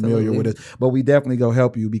comfortable and familiar Absolutely. with us. But we definitely go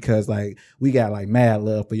help you because like we got like mad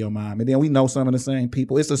love for your mom, and then we know some of the same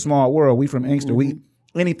people. It's a small world. We from Inkster. Mm-hmm.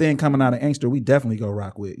 Anything coming out of Inkster, we definitely go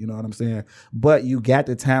rock with. You know what I'm saying? But you got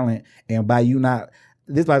the talent, and by you not,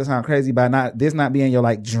 this about to sound crazy, by this not being your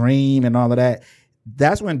like dream and all of that,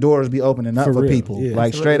 that's when doors be opening up for real, people. yeah.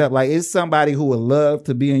 Like straight up, like it's somebody who would love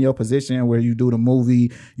to be in your position where you do the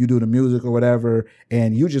movie, you do the music or whatever,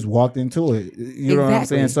 and you just walked into it. You know what I'm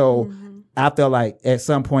saying? Exactly. So I felt like at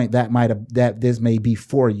some point that this may be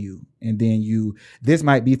for you. And then this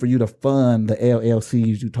might be for you to fund the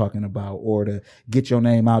LLCs you're talking about, or to get your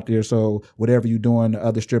name out there. So whatever you're doing, the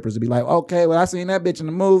other strippers will be like, okay, well, I seen that bitch in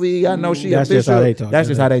the movie. I know she That's official. just how they talk. That's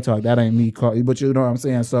just how they talk. That ain't me, but you know what I'm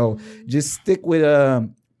saying? So just stick with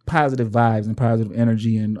positive vibes and positive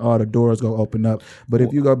energy, and all the doors go open up. But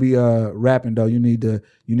if you gonna be rapping though, you need to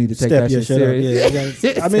take Step that your shit shit serious. up. Yeah,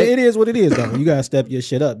 you gotta- I mean, it is what it is though. You gotta step your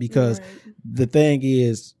shit up because the thing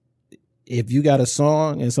is, if you got a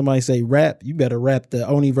song and somebody say rap, you better rap the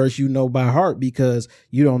only verse you know by heart, because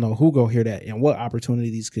you don't know who go hear that and what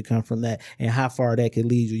opportunities could come from that and how far that could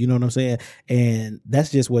lead you. You know what I'm saying? And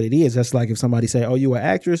that's just what it is. That's like if somebody say, oh, you an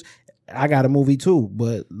actress, I got a movie too,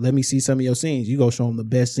 but let me see some of your scenes. You go show them the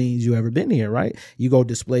best scenes you ever been here, right? You go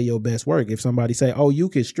display your best work. If somebody say, oh, you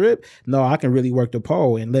can strip, no, I can really work the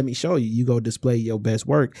pole, and let me show you. You go display your best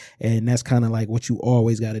work, and that's kind of like what you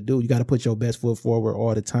always got to do. You got to put your best foot forward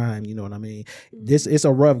all the time. You know what I mean? It's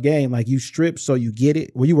a rough game. Like you strip so you get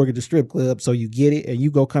it. Well, you work at the strip club so you get it, and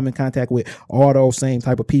you go come in contact with all those same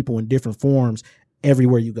type of people in different forms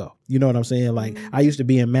everywhere you go. You know what I'm saying? Like I used to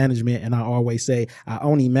be in management, and I always say I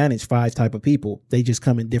only manage 5 type of people. They just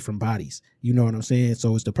come in different bodies. You know what I'm saying?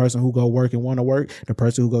 So it's the person who go work and want to work, the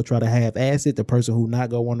person who go try to have acid, the person who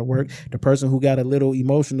not go want to work, the person who got a little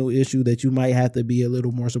emotional issue that you might have to be a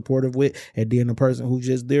little more supportive with, and then the person who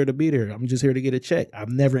just there to be there. I'm just here to get a check. I've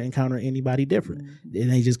never encountered anybody different.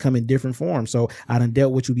 And they just come in different forms. So I done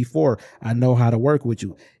dealt with you before. I know how to work with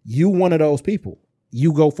you. You one of those people.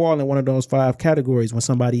 You go fall in one of those 5 categories when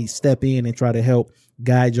somebody step in and try to help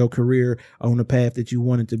guide your career on the path that you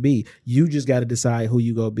want it to be. You just got to decide who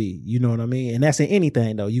you go be. You know what I mean? And that's in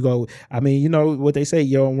anything though. You go, I mean, you know what they say,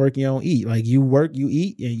 you don't work, you don't eat. Like you work, you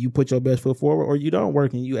eat, and you put your best foot forward, or you don't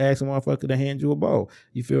work and you ask a motherfucker to hand you a bowl.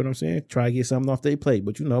 You feel what I'm saying? Try to get something off their plate.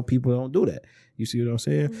 But you know, people don't do that. You see what I'm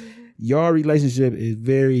saying? Your relationship is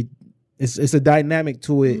it's a dynamic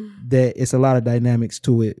to it that it's a lot of dynamics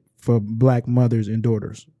to it for Black mothers and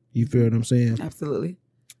daughters. You feel what I'm saying? Absolutely.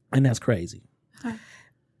 And that's crazy.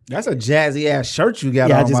 That's a jazzy ass shirt you got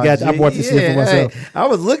Yeah, on. I just my got. I G. bought this shit for myself. Hey, I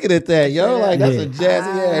was looking at that, yo. Like that's Yeah. a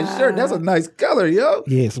jazzy ass shirt. That's a nice color, yo.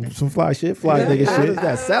 Yeah, some fly shit, fly nigga What is shit.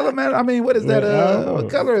 that? Salamander? I mean, what is that? What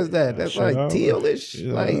color is that? That's Shut like up. tealish.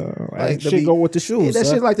 Like the shit go with the shoes. that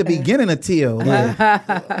son. shit's like the beginning of teal.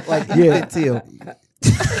 Like Yeah. teal.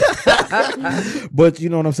 But you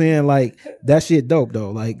know what I'm saying? Like that shit dope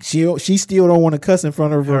though. Like she still don't want to cuss in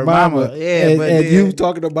front of her mama. Yeah, and, but and then- you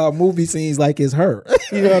talking about movie scenes like it's her.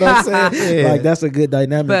 You know what I'm saying? Yeah. Like that's a good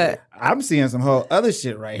dynamic. But I'm seeing some whole other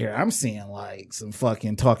shit right here. I'm seeing like some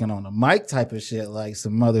fucking talking on the mic type of shit, like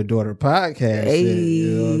some mother-daughter podcast shit.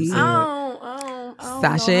 You know what I'm saying? I don't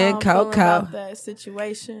Sasha know how and I'm feeling Koko. about that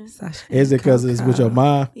situation. Sasha Is it because it's with your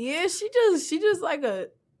mom? Yeah, she just like a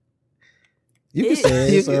You can It- say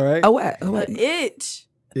it, it's all right. Oh what? Oh, what? an itch.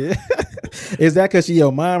 Yeah. Is that because she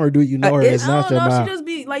your mom or do you know her? It's It's I not don't your know. mom. She just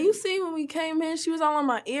be like, you see when we came in, she was all on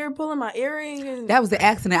my ear, pulling my earring, and That was the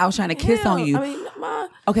accident. I was trying to kiss Hell, on you. I mean, my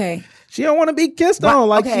Okay. She don't want to be kissed Why- on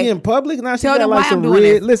like okay. she in public. Now she Tell got them like why some I'm doing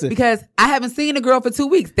red. this. Listen, Because I haven't seen the girl for 2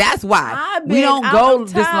 weeks. That's why. I've We been don't out go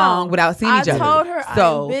of this town. long without seeing each other. I told her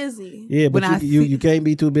So- I'm busy. yeah, but when I you see- can't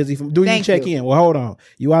be too busy. Do you Thank check you. in? Well, hold on.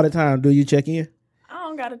 You out of town? Do you check in? I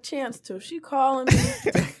don't got a chance to. She calling me.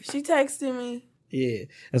 She texting me. Yeah,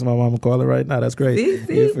 that's my mama calling right now. That's great. See, You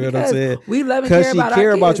feel what I'm because saying? we love and Because care she about care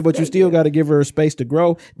our about kids. you, but you Thank still got to give her a space to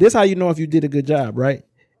grow. This how you know if you did a good job, right?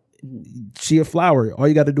 She a flower. All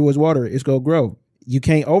you got to do is water it. It's gonna grow. You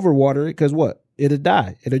can't overwater it because what? It'll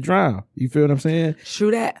die. It'll drown. You feel what I'm saying?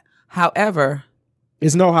 True that. However,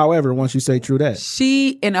 It's no however once you say true that. she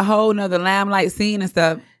in a whole nother limelight scene and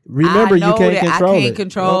stuff. Remember, I you know can't that control I can't it.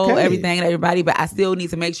 control Okay. everything and everybody, but I still need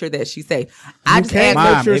to make sure that she's safe. I just can't asked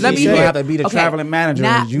make her, sure let she's me safe. hear. You have to be the traveling manager.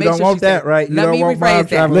 Not You make don't sure want she's that, safe. right? You Let don't me want mom rephrase that.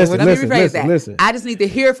 traveling Listen, Let me listen, rephrase listen, that. listen. I just need to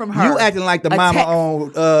hear from her. You acting like the A mama text.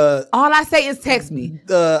 on All I say is text me.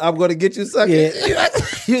 I'm gonna get you sucking. Yeah.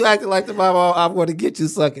 You acting like the mama on I'm gonna get you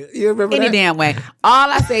sucking. You remember Any that? damn way. All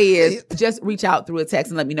I say is just reach out through a text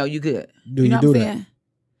and let me know you good. Do you know do what I'm that? saying?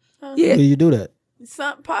 Huh? Yeah. Do you do that?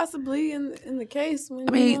 Some possibly in the case when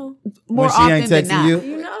I mean, you know. more she often ain't than texting not. you?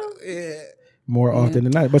 You know? More often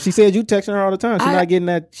than not. But she said you texting her all the time. She's I- not getting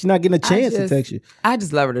that. She's not getting a chance to just- text you. I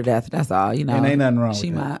just love her to death. That's all. You know, And ain't nothing wrong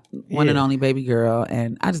She with my that. one and Yeah. only baby girl,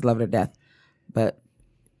 and I just love her to death. But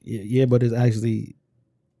Yeah, but it's actually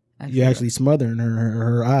you're actually smothering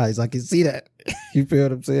her eyes. I can see that. You feel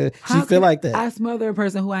what I'm saying? She How feel can like that. I smother a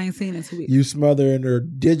person who I ain't seen in 2 weeks. You smothering her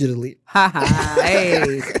digitally. Ha ha.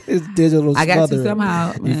 Hey, It's digital I got you smothering.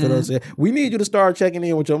 somehow, You feel what I'm man. saying? We need you to start checking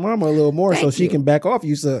in with your mama a little more so Thank she you. can back off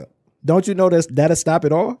you, son. Don't you know that'll stop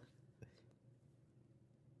it all?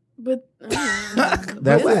 But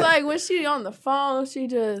That's it's it. like when she on the phone, she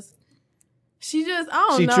just I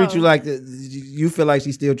don't She know. treat you like you feel like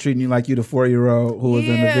she's still treating you like you the 4-year-old who was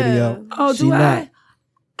in the Yeah. video. Oh, She do not.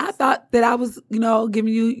 I thought that I was,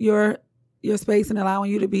 giving you your space and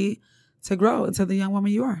allowing you to grow into the young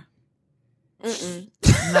woman you are. Mm-mm.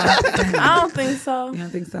 No, I don't think so. You don't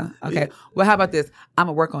think so? Okay. Well, how about this? I'm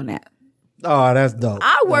gonna work on that. Oh, that's dope.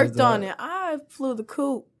 I worked That's on dope. it. I flew the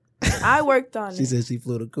coop. I worked on She it. said she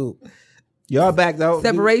flew the coop. Y'all back though.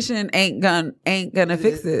 Separation ain't gonna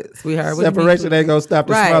fix it, sweetheart. What do you mean? Separation ain't gonna stop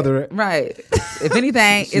the Right, smother. right. If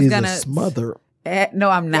anything, She's it's a gonna smother. No,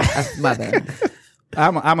 I'm not a smother.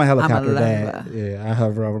 I'm a helicopter lover. dad. Yeah, I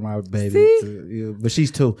hover over my baby. See? Yeah, but she's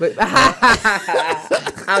 2. But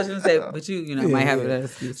I was gonna say, but you might have an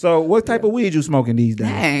excuse. So what type of weed you smoking these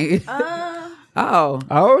days? Dang. Oh,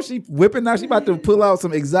 Oh, she whipping now. She about to pull out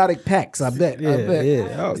some exotic packs. I bet. Yeah, I bet.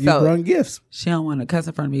 yeah. Oh, you So- brung gifts. she don't want to cuss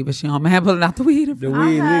in front of me, but she don't mind pulling out the weed. in front of me.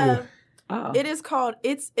 weed I legal. have, Oh. it is called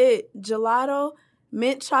It's It Gelato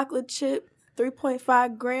Mint Chocolate Chip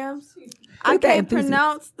 3.5 grams. I at that can't enthusiast.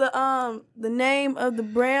 pronounce the name of the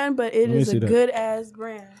brand, but it Let me is see a that. good ass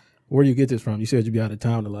brand. Where you get this from? You said you be out of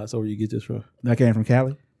town a lot, so where you get this from? That came from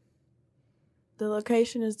Cali. The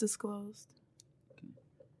location is disclosed.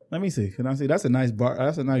 Let me see. Can I see? That's a nice bar.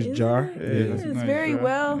 That's a nice Isn't jar. it? Yeah, It that's a is nice very jar.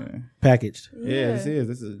 well. Yeah. Packaged. Yeah, this is.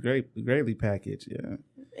 This is greatly packaged. Yeah.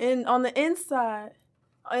 And on the inside,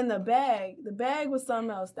 in the bag was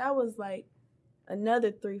something else. That was like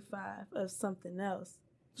another 3.5 of something else.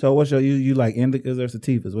 So what's your you like indicas or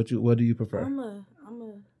sativas? What do you prefer? I'm a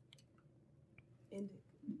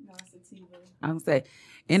sativa. I'm gonna say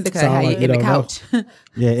indica Sound how you like you in the don't know. couch.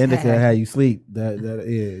 Yeah, indica how you sleep. That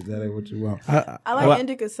ain't what you want. I like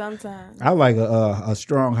indica sometimes. I like a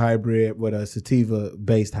strong hybrid with a sativa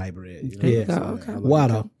based hybrid. You know? Yeah. So, Okay. I like Why it.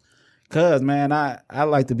 though? Cause man, I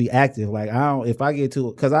like to be active. Like I don't if I get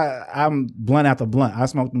to cause I'm blunt after blunt. I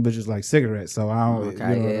smoke them bitches like cigarettes. So I don't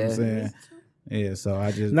Okay, you know what yeah. I'm saying? Yeah, so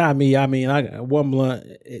I just Not me. I mean, I got one blunt.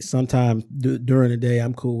 Sometimes during the day,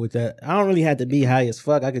 I'm cool with that. I don't really have to be high as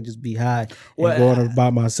fuck. I could just be high Well, and going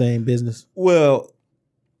about my same business. well,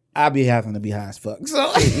 I be having to be high as fuck.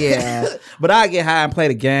 So Yeah. but I get high and play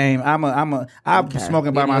the game. I'm Okay.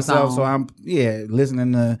 smoking by Give me a myself, song. so I'm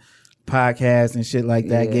listening to podcasts and shit like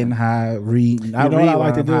that, Yeah. getting high, reading. I You know read what I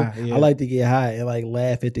like to when do? I'm high, yeah. I like to get high and like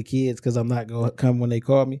laugh at the kids because I'm not going to come when they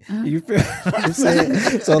call me. You feel what I'm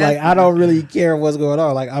saying? So like I don't really care what's going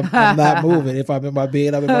on. Like I'm not moving. If I'm in my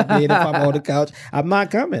bed, I'm in my bed. If I'm on the couch, I'm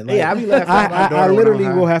not coming. Like, Yeah, I be laughing at my daughter I when literally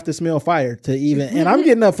I'm high. will have to smell fire to even. And I'm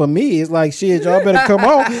getting up for me. It's like shit. Y'all better come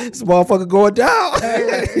on. This motherfucker going down.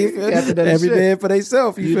 You feel? After that Every shit. man for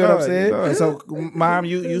themselves. You feel know what I'm it, you saying? know it. So, mom,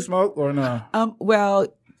 you smoke or no? Well,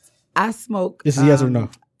 I smoke. This is yes or no.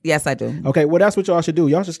 Yes, I do. Okay, well, that's what y'all should do.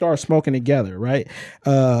 Y'all should start smoking together, right?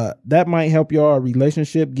 That might help y'all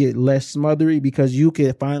relationship get less smothery because you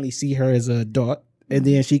can finally see her as an adult. And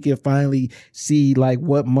then she can finally see like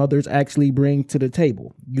what mothers actually bring to the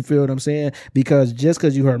table. You feel what I'm saying? Because just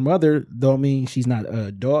because you her mother don't mean she's not an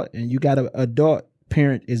adult. And you got an adult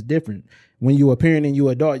parent is different. When you a parent and you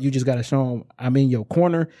adult, you just got to show them I'm in your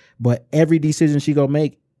corner. But every decision she gonna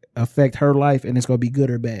make affect her life and it's gonna be good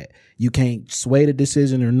or bad. You can't sway the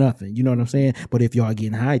decision or nothing. You know what I'm saying? But if y'all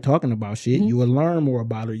getting high talking about shit, you will learn more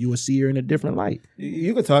about her. You will see her in a different light.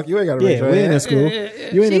 You can talk. You ain't got to raise Yeah, your we ain't hand. in school.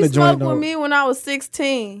 You ain't She in the joint smoked though. with me when I was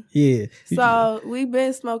 16. Yeah. So we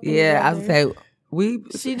been smoking Yeah, I together. was gonna say we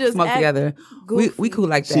She just smoke act together. We goofy. cool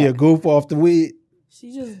like that. She a goof off the weed.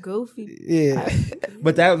 She just goofy. Yeah.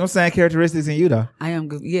 But that them same characteristics in you though. I am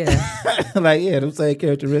good. Yeah. Like them same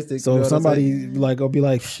characteristics. So you know if what I'm somebody saying? like gonna be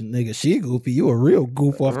like, nigga, she goofy. You a real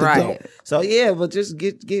goof off the Right. dope. So yeah, but just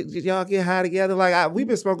get y'all get high together. Like we've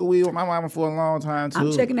been smoking weed with my mama for a long time too.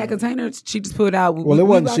 I'm checking that container. She just put it out. Well, it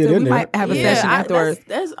wasn't about shit to- in we there. might have a Yeah, session afterwards.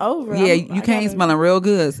 that's over. Yeah, I you came gotta- smelling real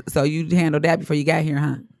good. So you handled that before you got here,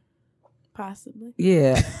 huh? Possibly.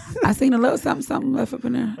 Yeah. I seen a little something left up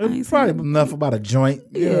in there. I ain't seen Probably it. enough about a joint.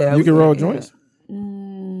 Yeah. You can roll yeah. joints.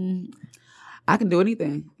 I can do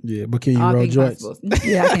anything. Yeah, but can you All roll things joints? possible.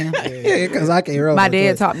 Yeah, I can. Yeah, because I can't roll. My no dad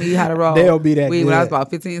joints. taught me how to roll. They don't be that weed when I was good. about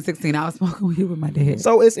 15, 16. I was smoking weed with my dad.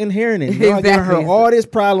 So it's inherent in y'all giving her Exactly. all these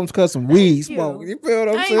problems because some weed you. smoke. You feel what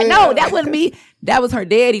I'm I ain't- saying? No, that wasn't me. That was her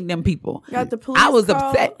daddy, them people. Got the police I was call,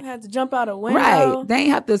 upset. Had to jump out a window. Right. They ain't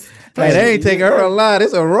have to. Hey, they ain't taking her a lot.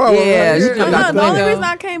 It's a raw. Yeah, you No, jumped no, out the only window. reason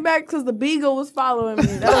I came back because the beagle was following me.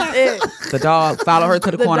 That was it. The dog followed her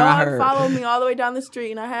to the, The corner. I dog heard. followed me all the way down the street,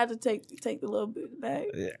 and I had to take the little bit back.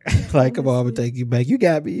 Like, come on, I'm gonna take you back. You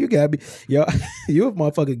got me. Yo, you a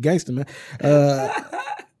motherfucking gangster, man.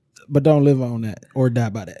 But don't live on that or die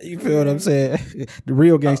by that. You feel what I'm saying? The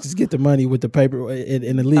real gangsters get the money with the paper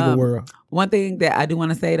in the legal world. One thing that I do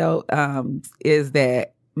want to say though is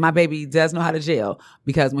that my baby does know how to jail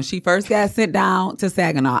because when she first got sent down to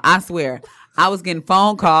Saginaw, I swear I was getting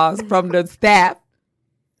phone calls from the staff.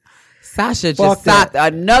 Sasha Fuck just stopped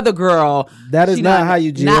another girl. That is She not done- how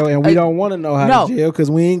you jail, not- and we don't want to know how no. to jail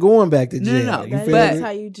because we ain't going back to No, jail. no. You That feel But- is me?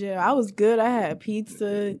 how you jail. I was good. I had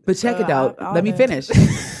pizza. But check it out. all Let me that. finish.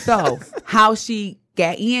 So how she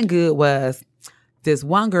got in good was this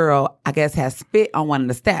one girl, I guess, has spit on one of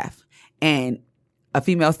the staff and a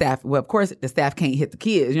female staff. Well, of course, the staff can't hit the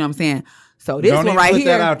kids. You know what I'm saying? So this Don't one even right put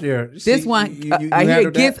here, that out there. this See, one you I hear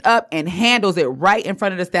handled gets that? up and handles it right in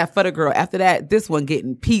front of the staff for the girl. After that, this one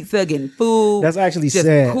getting pizza, getting food. That's actually just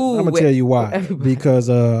sad. cool I'm gonna with tell you why. everybody. Because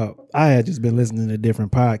I had just been listening to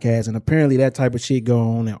different podcasts, and apparently that type of shit go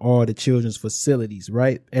on in all the children's facilities,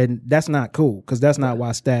 right? And that's not cool because that's not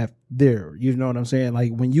why staff there. You know what I'm saying?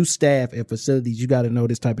 Like when you staff at facilities, you got to know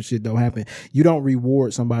this type of shit don't happen. You don't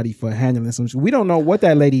reward somebody for handling some shit. We don't know what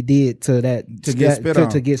that lady did to that To get spit on.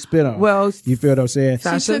 to get spit on. Well, you feel what I'm saying? She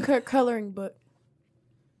Sasha? took her coloring book.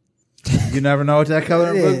 You never know what that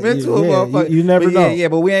coloring Yeah, book meant to a yeah, motherfucker. you never But know. Yeah,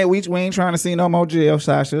 but we ain't trying to see no more jail,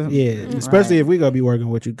 Sasha. Yeah, especially if we gonna be working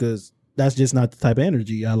with you because that's just not the type of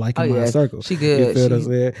energy I like in my circle. She good. You feel what I'm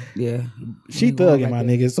saying? Yeah. She thugging my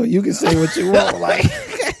nigga, so you can say what you want. Like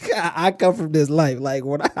I come from this life. Like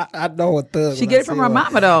when I know a thug. She when get I it from see her one.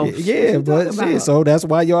 mama though. Yeah, What but you talking shit. about? So that's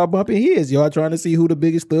why y'all bumping heads. Y'all trying to see who the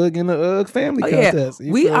biggest thug in the family Oh, yeah. contest.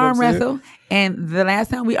 You We feel what I'm arm saying? wrestle, and the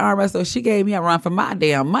last time we arm wrestled, she gave me a run for my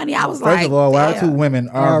damn money. I was First like, of all, why are damn. two women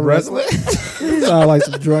arm wrestling? Sound like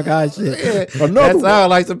some drunk eye shit. Another That one. sound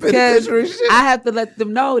like some Because penitentiary shit. I have to let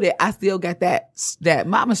them know that I still got that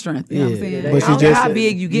mama strength. You know what I'm Yeah, saying? but I she don't care just- how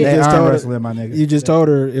big you you They get. just arm told her- wrestling, my nigga. You just told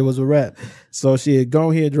her it was a rap. So shit,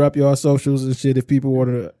 go ahead, drop your socials and shit if people want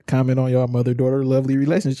to comment on your mother-daughter lovely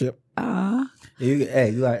relationship. You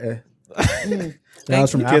like That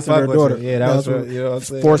was from you. I kissing fuck her with daughter. you. Yeah, that was from you know what I'm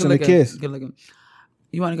saying? forcing a Good kiss. Good looking.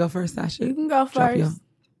 You want to go first, Sasha? You can go Drop your- first.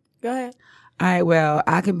 Go ahead. All right. Well,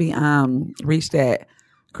 I can be reached at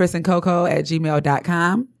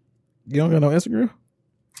chrisandcoco@gmail.com. You don't got no Instagram?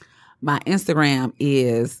 My Instagram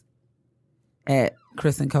is at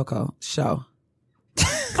Chris and Coco Show.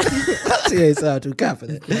 She ain't sound too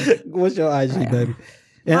confident. What's your IG, baby?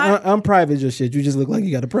 And unprivate your shit. You just look like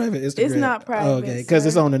you got a private Instagram. It's not private. Okay, because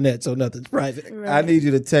it's on the net, so nothing's private. Right. I need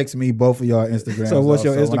you to text me both of y'all Instagrams. So what's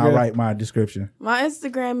your when I Instagram? write my description. My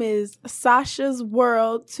Instagram is Sasha's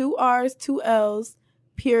World, 2 R's, 2 L's,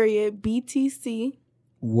 period, BTC.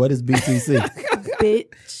 What is BTC?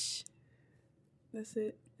 Bitch. That's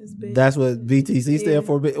it. It's bitch. That's what BTC stand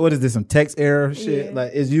for. What is this? Some text error shit? Yeah.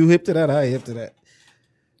 Like, is you hip to that? I ain't hip to that.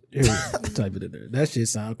 Here, type it in there. That shit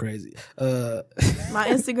sound crazy. My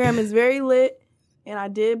Instagram is very lit, and I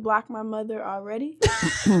did block my mother already.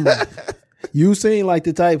 You seem like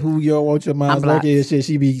the type who you don't want your mom's blocked. looking and shit.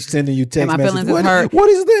 She be sending you text my messages. feelings is hurt. What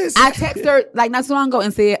is this? I texted her like not so long ago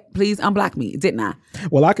and said, "Please unblock me," didn't I?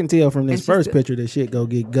 Well, I can tell from this It's first just picture that shit go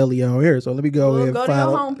get gully on here. So let me go Well, and go to find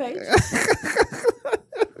your out. homepage.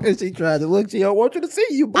 And she tried to look. She don't want you to see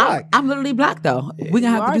you blocked. I'm literally blocked though. We gonna You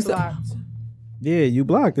have to are do something. blocked. Yeah, you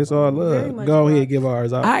blocked. It's all Very love. much Go ahead, blocked. give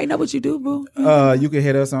ours out. I already know what you do, boo. You can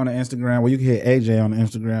hit us on the Instagram. Well, you can hit AJ on the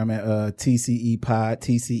Instagram at TCE Pod.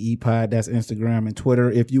 That's Instagram and Twitter.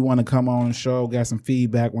 If you want to come on the show, got some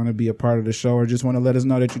feedback, want to be a part of the show, or just want to let us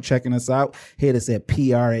know that you're checking us out, hit us at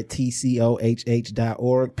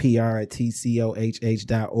pr@tcohh.org.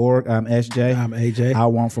 pr@tcohh.org. I'm SJ. I'm AJ. I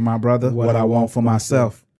want for my brother what I want for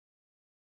myself.